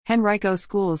Henrico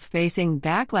schools facing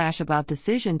backlash about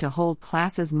decision to hold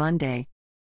classes Monday.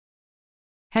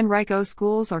 Henrico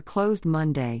schools are closed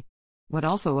Monday. What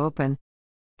also open?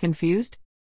 Confused?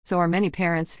 So are many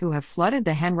parents who have flooded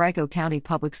the Henrico County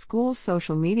Public Schools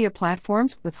social media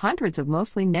platforms with hundreds of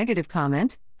mostly negative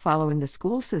comments following the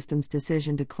school system's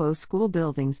decision to close school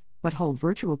buildings but hold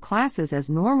virtual classes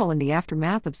as normal in the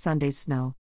aftermath of Sunday's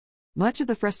snow. Much of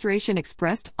the frustration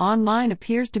expressed online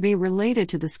appears to be related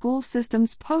to the school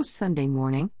system's post-Sunday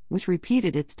morning, which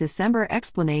repeated its December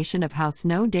explanation of how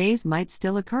snow days might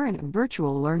still occur in a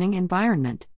virtual learning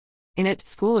environment. In it,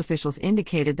 school officials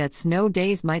indicated that snow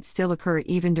days might still occur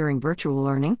even during virtual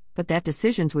learning, but that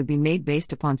decisions would be made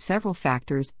based upon several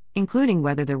factors, including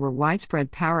whether there were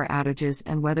widespread power outages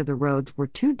and whether the roads were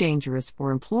too dangerous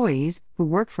for employees who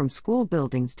work from school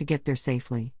buildings to get there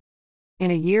safely. In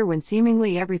a year when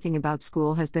seemingly everything about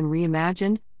school has been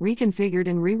reimagined, reconfigured,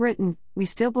 and rewritten, we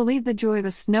still believe the joy of a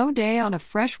snow day on a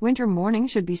fresh winter morning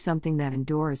should be something that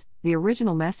endures. The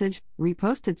original message,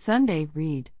 reposted Sunday,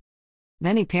 read.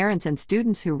 Many parents and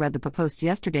students who read the post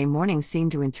yesterday morning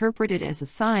seemed to interpret it as a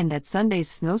sign that Sunday's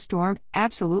snowstorm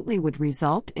absolutely would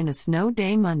result in a snow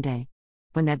day Monday.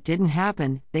 When that didn't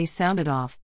happen, they sounded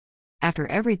off. After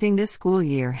everything this school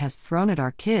year has thrown at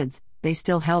our kids, they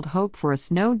still held hope for a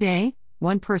snow day,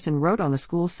 one person wrote on the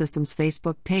school system's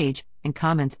Facebook page, and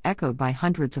comments echoed by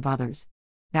hundreds of others.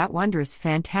 That wondrous,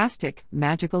 fantastic,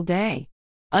 magical day.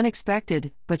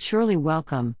 Unexpected, but surely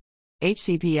welcome.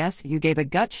 HCPS, you gave a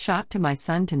gut shot to my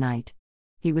son tonight.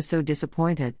 He was so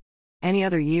disappointed. Any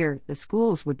other year, the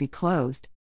schools would be closed.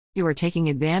 You are taking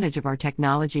advantage of our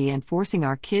technology and forcing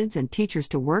our kids and teachers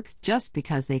to work just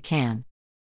because they can.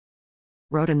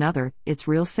 Wrote another, it's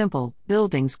real simple,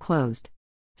 buildings closed.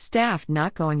 Staff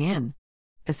not going in.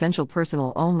 Essential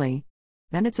personnel only.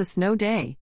 Then it's a snow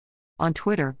day. On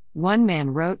Twitter, one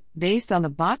man wrote, based on the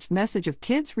botched message of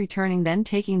kids returning then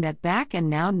taking that back and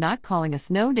now not calling a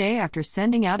snow day after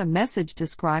sending out a message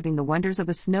describing the wonders of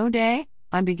a snow day,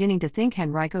 I'm beginning to think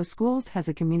Henrico Schools has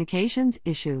a communications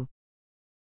issue.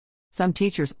 Some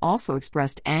teachers also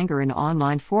expressed anger in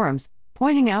online forums,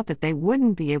 pointing out that they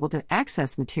wouldn't be able to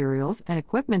access materials and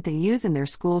equipment they use in their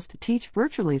schools to teach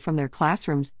virtually from their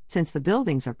classrooms since the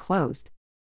buildings are closed.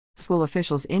 School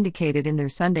officials indicated in their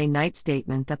Sunday night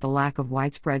statement that the lack of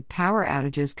widespread power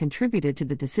outages contributed to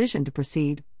the decision to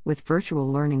proceed with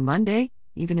virtual learning Monday,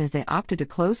 even as they opted to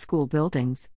close school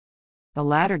buildings. The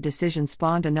latter decision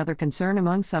spawned another concern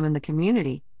among some in the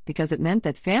community, because it meant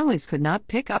that families could not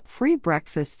pick up free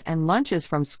breakfasts and lunches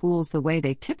from schools the way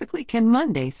they typically can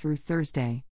Monday through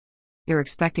Thursday. You're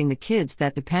expecting the kids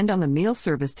that depend on the meal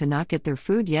service to not get their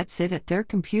food yet sit at their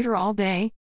computer all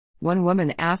day? One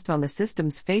woman asked on the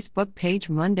system's Facebook page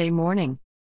Monday morning.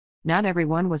 Not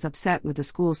everyone was upset with the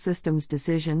school system's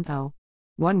decision, though.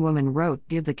 One woman wrote,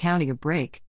 give the county a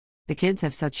break. The kids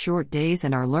have such short days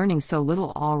and are learning so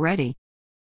little already.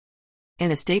 In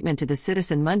a statement to the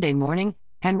Citizen Monday morning,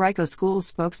 Henrico Schools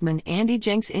spokesman Andy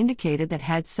Jenks indicated that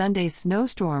had Sunday's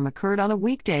snowstorm occurred on a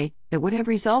weekday, it would have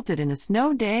resulted in a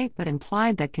snow day, but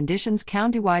implied that conditions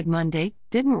countywide Monday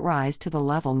didn't rise to the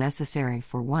level necessary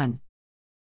for one.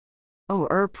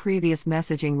 Previous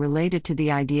messaging related to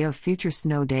the idea of future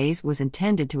snow days was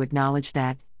intended to acknowledge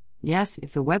that, yes,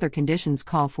 if the weather conditions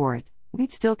call for it,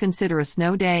 we'd still consider a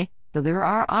snow day, though there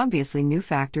are obviously new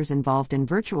factors involved in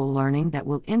virtual learning that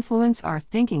will influence our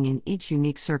thinking in each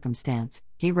unique circumstance,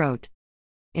 he wrote.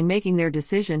 In making their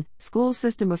decision, school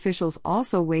system officials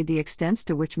also weighed the extents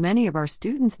to which many of our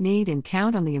students need and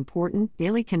count on the important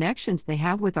daily connections they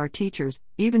have with our teachers,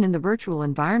 even in the virtual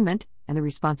environment, and the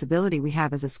responsibility we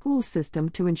have as a school system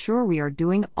to ensure we are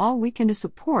doing all we can to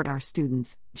support our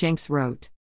students, Jenks wrote.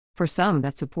 For some,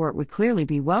 that support would clearly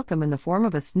be welcome in the form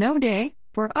of a snow day.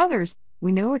 For others,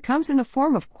 we know it comes in the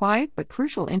form of quiet but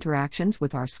crucial interactions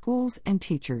with our schools and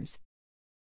teachers.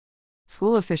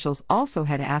 School officials also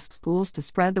had asked schools to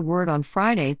spread the word on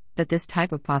Friday that this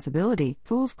type of possibility,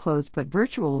 schools closed but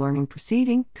virtual learning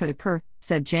proceeding, could occur,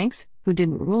 said Jenks, who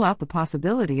didn't rule out the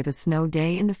possibility of a snow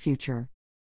day in the future.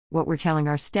 What we're telling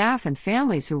our staff and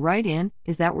families who write in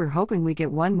is that we're hoping we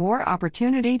get one more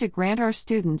opportunity to grant our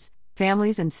students,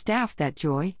 families and staff that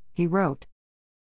joy, he wrote.